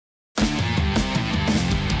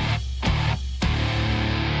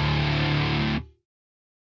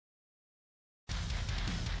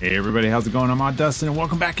Hey everybody, how's it going? I'm on Dustin and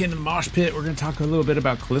welcome back into the Mosh Pit. We're going to talk a little bit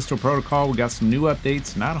about Callisto Protocol. We got some new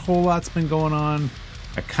updates. Not a whole lot's been going on.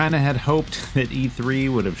 I kind of had hoped that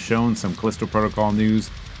E3 would have shown some Callisto Protocol news.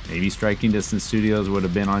 Maybe Striking Distance Studios would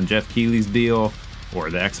have been on Jeff Keighley's deal, or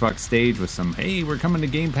the Xbox stage with some, hey, we're coming to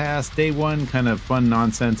Game Pass day one kind of fun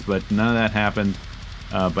nonsense, but none of that happened.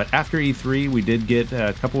 But after E3, we did get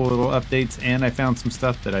a couple of little updates, and I found some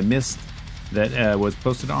stuff that I missed that was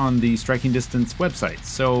posted on the Striking Distance website.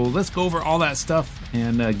 So let's go over all that stuff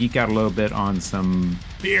and geek out a little bit on some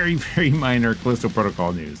very, very minor Callisto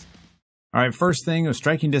Protocol news. All right, first thing, a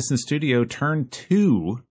Striking Distance Studio turned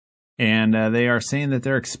 2, and they are saying that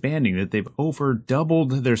they're expanding, that they've over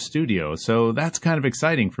doubled their studio. So that's kind of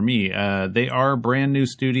exciting for me. They are a brand new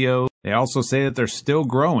studio. They also say that they're still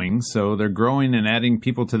growing, so they're growing and adding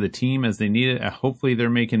people to the team as they need it. Hopefully they're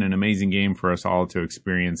making an amazing game for us all to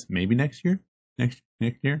experience maybe next year? Next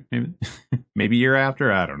year? Maybe maybe year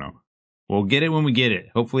after? I don't know. We'll get it when we get it.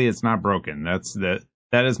 Hopefully it's not broken.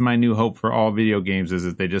 That is my new hope for all video games, is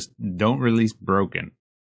that they just don't release broken.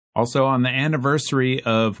 Also, on the anniversary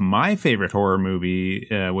of my favorite horror movie,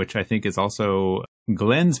 which I think is also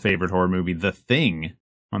Glen's favorite horror movie, The Thing,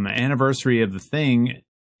 on the anniversary of The Thing,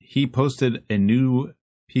 he posted a new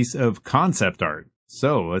piece of concept art.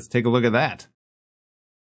 So let's take a look at that.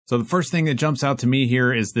 So the first thing that jumps out to me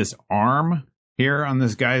here is this arm. Here on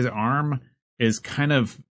this guy's arm is kind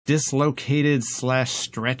of dislocated /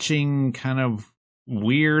 stretching, kind of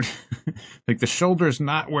weird. Like the shoulder's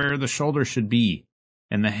not where the shoulder should be.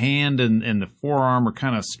 And the hand and the forearm are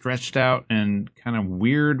kind of stretched out and kind of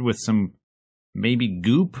weird with some maybe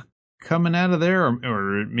goop coming out of there,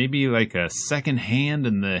 or maybe like a second hand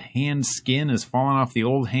and the hand skin is falling off the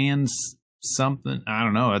old hand's something. I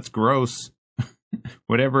don't know. That's gross.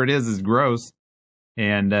 Whatever it is gross.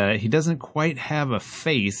 And he doesn't quite have a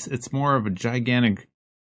face. It's more of a gigantic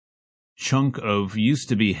chunk of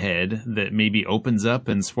used-to-be head that maybe opens up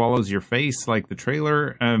and swallows your face like the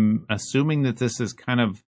trailer. I'm assuming that this is kind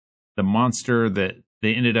of the monster that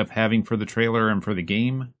they ended up having for the trailer and for the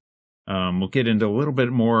game. We'll get into a little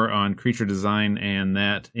bit more on creature design and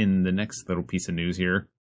that in the next little piece of news here.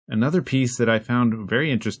 Another piece that I found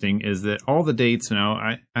very interesting is that all the dates,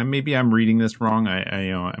 now, maybe I'm reading this wrong.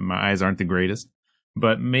 My eyes aren't the greatest,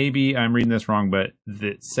 but maybe I'm reading this wrong, but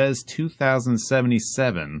it says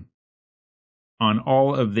 2077 on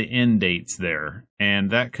all of the end dates there. And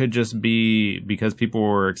that could just be because people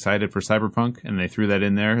were excited for Cyberpunk and they threw that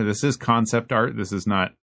in there. This is concept art. This is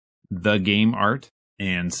not the game art.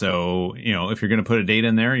 And so, if you're going to put a date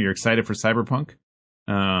in there, you're excited for Cyberpunk.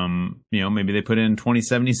 Maybe they put in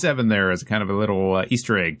 2077 there as kind of a little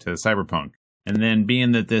Easter egg to Cyberpunk. And then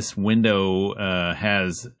being that this window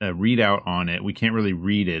has a readout on it, we can't really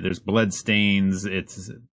read it. There's blood stains. It's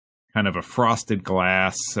kind of a frosted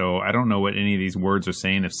glass. So I don't know what any of these words are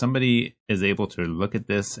saying. If somebody is able to look at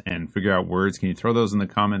this and figure out words, can you throw those in the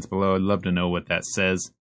comments below? I'd love to know what that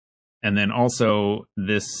says. And then also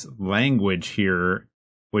this language here,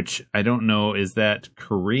 which I don't know, is that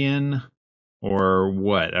Korean or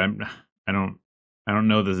what? I don't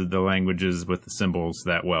know the languages with the symbols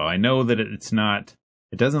that well. I know that it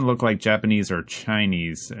doesn't look like Japanese or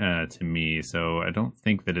Chinese to me, so I don't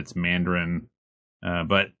think that it's Mandarin.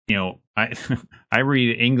 But I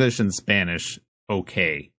read English and Spanish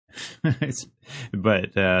okay,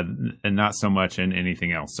 but not so much in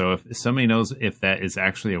anything else. So if somebody knows if that is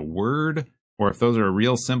actually a word or if those are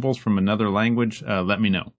real symbols from another language, let me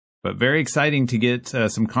know. But very exciting to get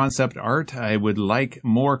some concept art. I would like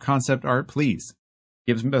more concept art, please.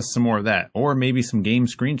 Give us some more of that. Or maybe some game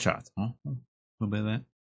screenshots. Oh, a little bit of that.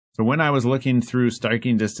 So when I was looking through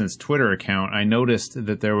Striking Distance Twitter account, I noticed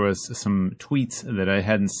that there was some tweets that I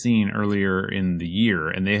hadn't seen earlier in the year.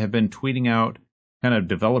 And they have been tweeting out kind of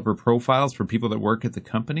developer profiles for people that work at the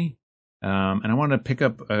company. And I want to pick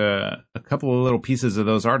up a couple of little pieces of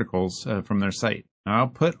those articles from their site. I'll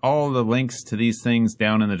put all the links to these things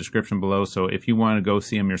down in the description below. So if you want to go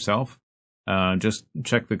see them yourself, just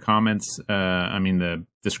check the comments. The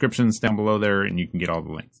descriptions down below there, and you can get all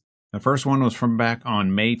the links. The first one was from back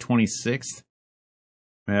on May 26th.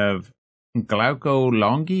 We have Glauco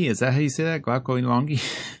Longi. Is that how you say that? Glauco Longi?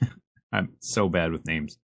 I'm so bad with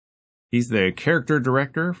names. He's the character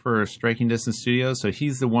director for Striking Distance Studios. So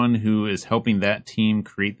he's the one who is helping that team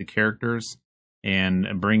create the characters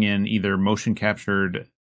and bring in either motion captured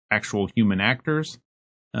actual human actors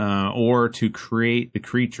or to create the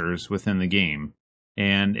creatures within the game.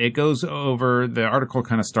 And it goes over, the article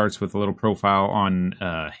kind of starts with a little profile on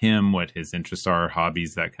him, what his interests are,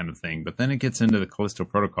 hobbies, that kind of thing. But then it gets into the Callisto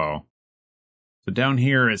Protocol. So down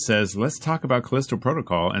here it says, let's talk about Callisto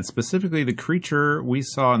Protocol, and specifically the creature we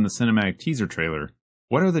saw in the cinematic teaser trailer.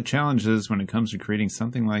 What are the challenges when it comes to creating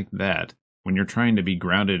something like that when you're trying to be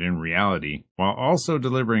grounded in reality while also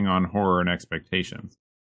delivering on horror and expectations?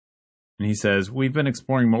 And he says, we've been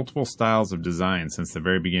exploring multiple styles of design since the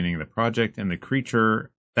very beginning of the project, and that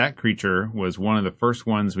creature was one of the first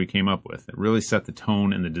ones we came up with. It really set the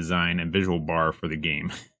tone in the design and visual bar for the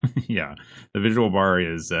game. Yeah, the visual bar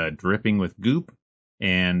is dripping with goop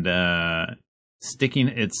and sticking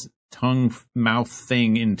its tongue mouth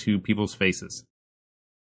thing into people's faces.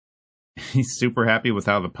 He's super happy with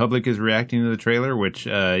how the public is reacting to the trailer, which,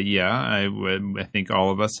 I think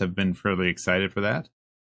all of us have been fairly excited for that.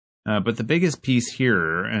 But the biggest piece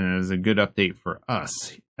here, and is a good update for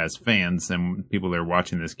us as fans and people that are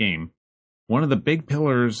watching this game, one of the big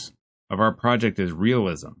pillars of our project is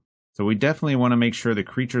realism. So we definitely want to make sure the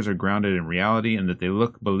creatures are grounded in reality and that they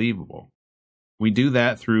look believable. We do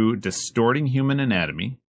that through distorting human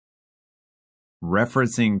anatomy,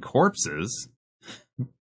 referencing corpses,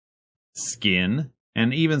 skin,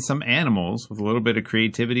 and even some animals with a little bit of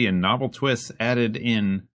creativity and novel twists added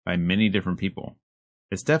in by many different people.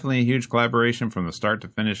 It's definitely a huge collaboration from the start to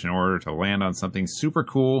finish in order to land on something super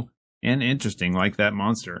cool and interesting like that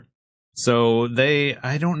monster. So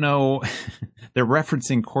I don't know, they're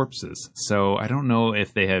referencing corpses. So I don't know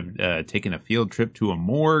if they have taken a field trip to a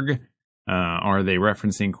morgue. Are they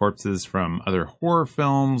referencing corpses from other horror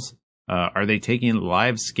films? Are they taking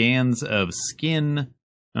live scans of skin?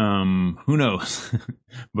 Who knows?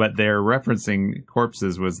 But they're referencing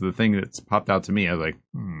corpses was the thing that's popped out to me. I was like,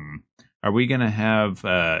 are we going to have,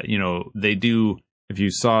 they do, if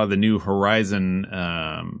you saw the new Horizon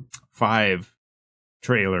 5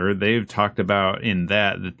 trailer, they've talked about in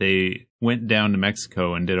that they went down to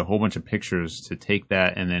Mexico and did a whole bunch of pictures to take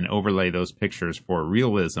that and then overlay those pictures for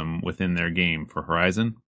realism within their game for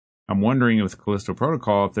Horizon. I'm wondering with Callisto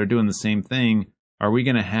Protocol, if they're doing the same thing, are we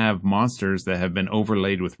going to have monsters that have been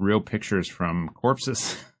overlaid with real pictures from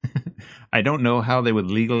corpses? I don't know how they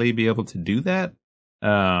would legally be able to do that.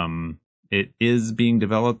 It is being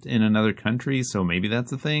developed in another country, so maybe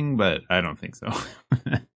that's a thing, but I don't think so.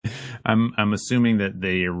 I'm assuming that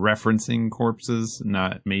they're referencing corpses,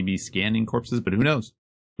 not maybe scanning corpses, but who knows?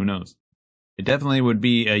 Who knows? It definitely would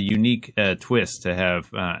be a unique twist to have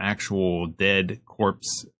actual dead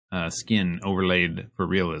corpse skin overlaid for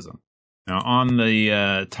realism. Now, on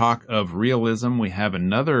the talk of realism, we have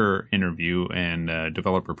another interview and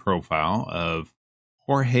developer profile of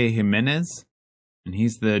Jorge Jimenez. And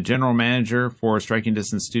he's the general manager for Striking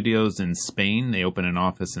Distance Studios in Spain. They open an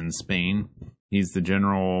office in Spain. He's the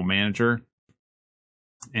general manager.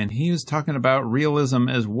 And he was talking about realism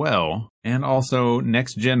as well, and also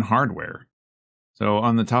next-gen hardware. So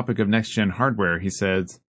on the topic of next-gen hardware, he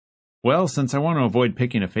says, well, since I want to avoid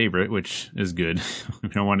picking a favorite, which is good, we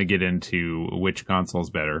don't want to get into which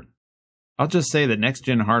console's better, I'll just say that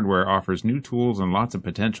next-gen hardware offers new tools and lots of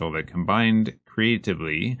potential that combined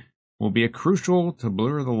creatively will be a crucial to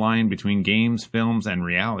blur the line between games, films, and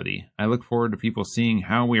reality. I look forward to people seeing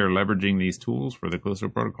how we are leveraging these tools for the Callisto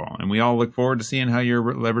Protocol, and we all look forward to seeing how you're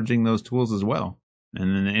leveraging those tools as well.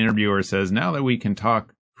 And then the interviewer says, now that we can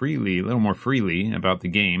talk freely, a little more freely about the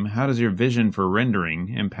game, how does your vision for rendering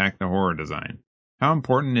impact the horror design? How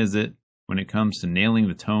important is it when it comes to nailing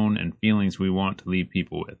the tone and feelings we want to leave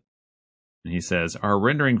people with? And he says, our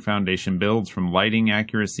rendering foundation builds from lighting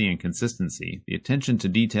accuracy and consistency, the attention to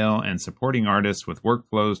detail, and supporting artists with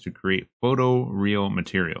workflows to create photoreal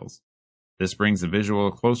materials. This brings the visual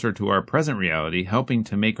closer to our present reality, helping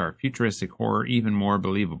to make our futuristic horror even more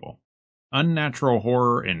believable. Unnatural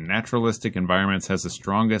horror in naturalistic environments has the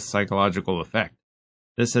strongest psychological effect.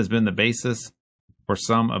 This has been the basis for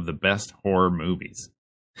some of the best horror movies.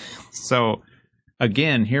 So,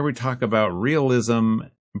 again, here we talk about realism,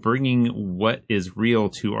 bringing what is real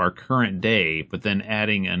to our current day, but then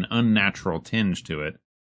adding an unnatural tinge to it.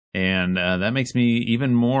 And that makes me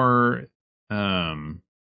even more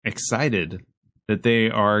excited that they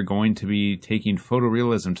are going to be taking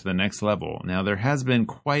photorealism to the next level. Now, there has been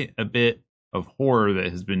quite a bit of horror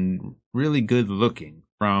that has been really good looking,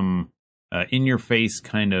 from in-your-face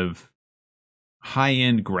kind of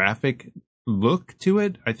high-end graphic look to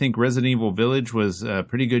it. I think Resident Evil Village was a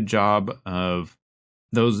pretty good job of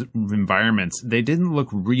those environments. They didn't look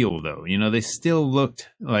real, though. You know, they still looked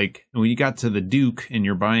like, when you got to the Duke and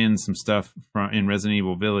you're buying some stuff from in Resident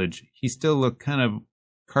Evil Village, he still looked kind of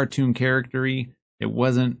cartoon character-y. It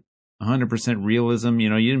wasn't 100% realism. You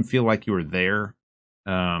know, you didn't feel like you were there.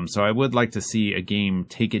 So I would like to see a game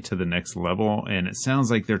take it to the next level, and it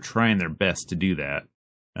sounds like they're trying their best to do that.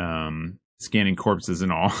 Scanning corpses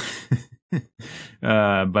and all.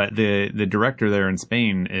 But the director there in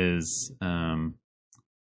Spain is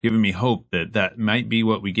giving me hope that that might be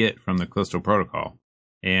what we get from the Callisto Protocol.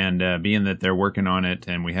 And being that they're working on it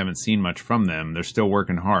and we haven't seen much from them, they're still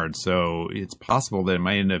working hard. So it's possible that it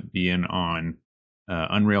might end up being on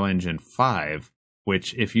Unreal Engine 5,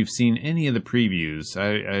 which if you've seen any of the previews,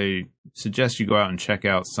 I suggest you go out and check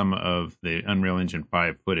out some of the Unreal Engine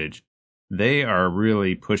 5 footage. They are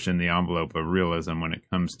really pushing the envelope of realism when it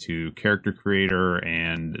comes to character creator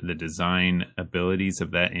and the design abilities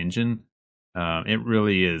of that engine. It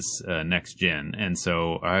really is next gen. And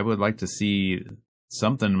so I would like to see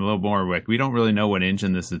something a little more like, we don't really know what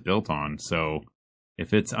engine this is built on. So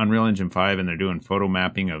if it's Unreal Engine 5 and they're doing photo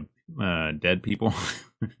mapping of dead people,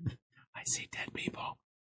 I see dead people,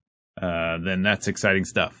 then that's exciting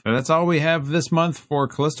stuff. But that's all we have this month for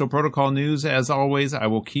Callisto Protocol news. As always, I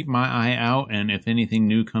will keep my eye out, and if anything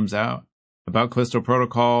new comes out about Callisto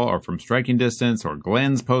Protocol or from Striking Distance or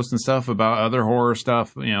Glen's posting stuff about other horror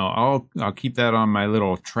stuff, you know, I'll keep that on my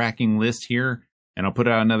little tracking list here, and I'll put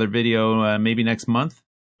out another video maybe next month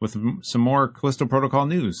with some more Callisto Protocol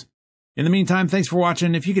news. In the meantime, thanks for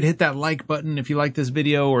watching. If you could hit that like button if you like this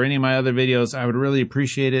video or any of my other videos, I would really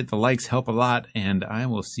appreciate it. The likes help a lot, and I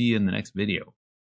will see you in the next video.